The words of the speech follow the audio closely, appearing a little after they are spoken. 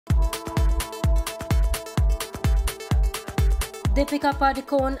Deepika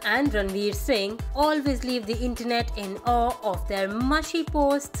Padukone and Ranveer Singh always leave the internet in awe of their mushy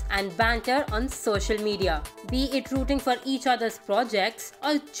posts and banter on social media, be it rooting for each other's projects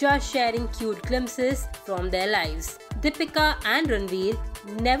or just sharing cute glimpses from their lives. Deepika and Ranveer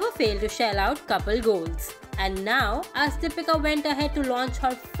never fail to shell out couple goals. And now, as Deepika went ahead to launch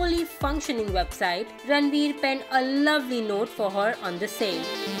her fully functioning website, Ranveer penned a lovely note for her on the same.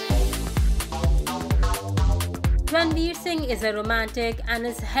 Ranveer Singh is a romantic and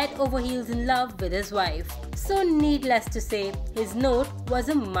is head over heels in love with his wife. So needless to say, his note was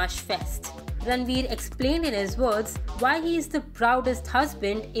a mush fest. Ranveer explained in his words why he is the proudest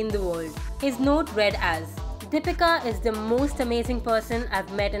husband in the world. His note read as, "Deepika is the most amazing person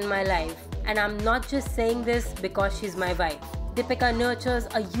I've met in my life. And I'm not just saying this because she's my wife. Deepika nurtures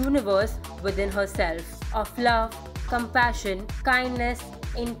a universe within herself of love, compassion, kindness,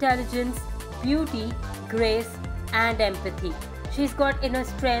 intelligence, beauty, grace, and empathy. She's got inner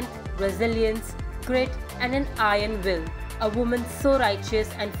strength, resilience, grit, and an iron will. A woman so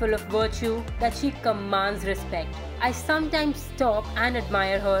righteous and full of virtue that she commands respect. I sometimes stop and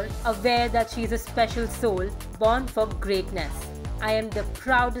admire her, aware that she's a special soul born for greatness. I am the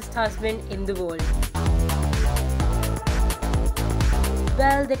proudest husband in the world."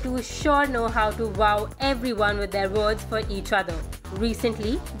 Well, the two sure know how to wow everyone with their words for each other.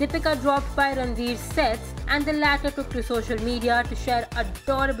 Recently, Deepika dropped by Ranveer's sets and the latter took to social media to share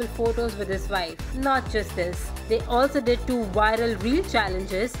adorable photos with his wife. Not just this, they also did 2 viral reel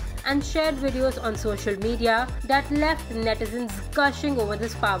challenges and shared videos on social media that left netizens gushing over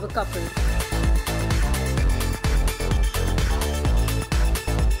this power couple.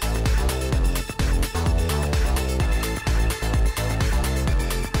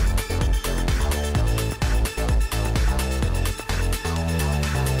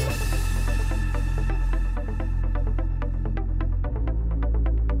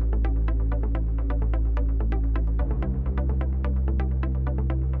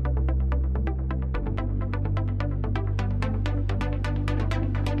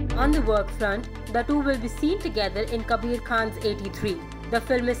 On the work front, the two will be seen together in Kabir Khan's 83. The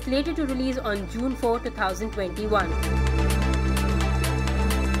film is slated to release on June 4, 2021.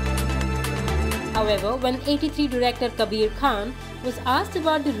 However, when 83 director Kabir Khan was asked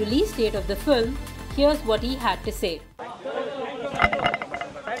about the release date of the film, here's what he had to say.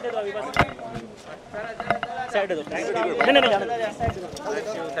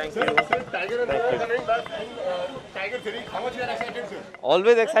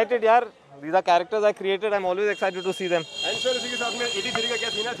 Always excited, yaar. These are characters I created. I'm always excited to see them. And sir, इसी के साथ में 83 का क्या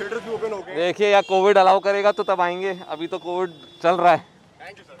scene है? Theatres भी open हो गए। देखिए यार, कोविड अलाउ करेगा तो तब आएंगे. अभी तो कोविड चल रहा है.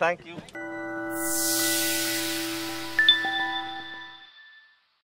 Thank you, sir. Thank you.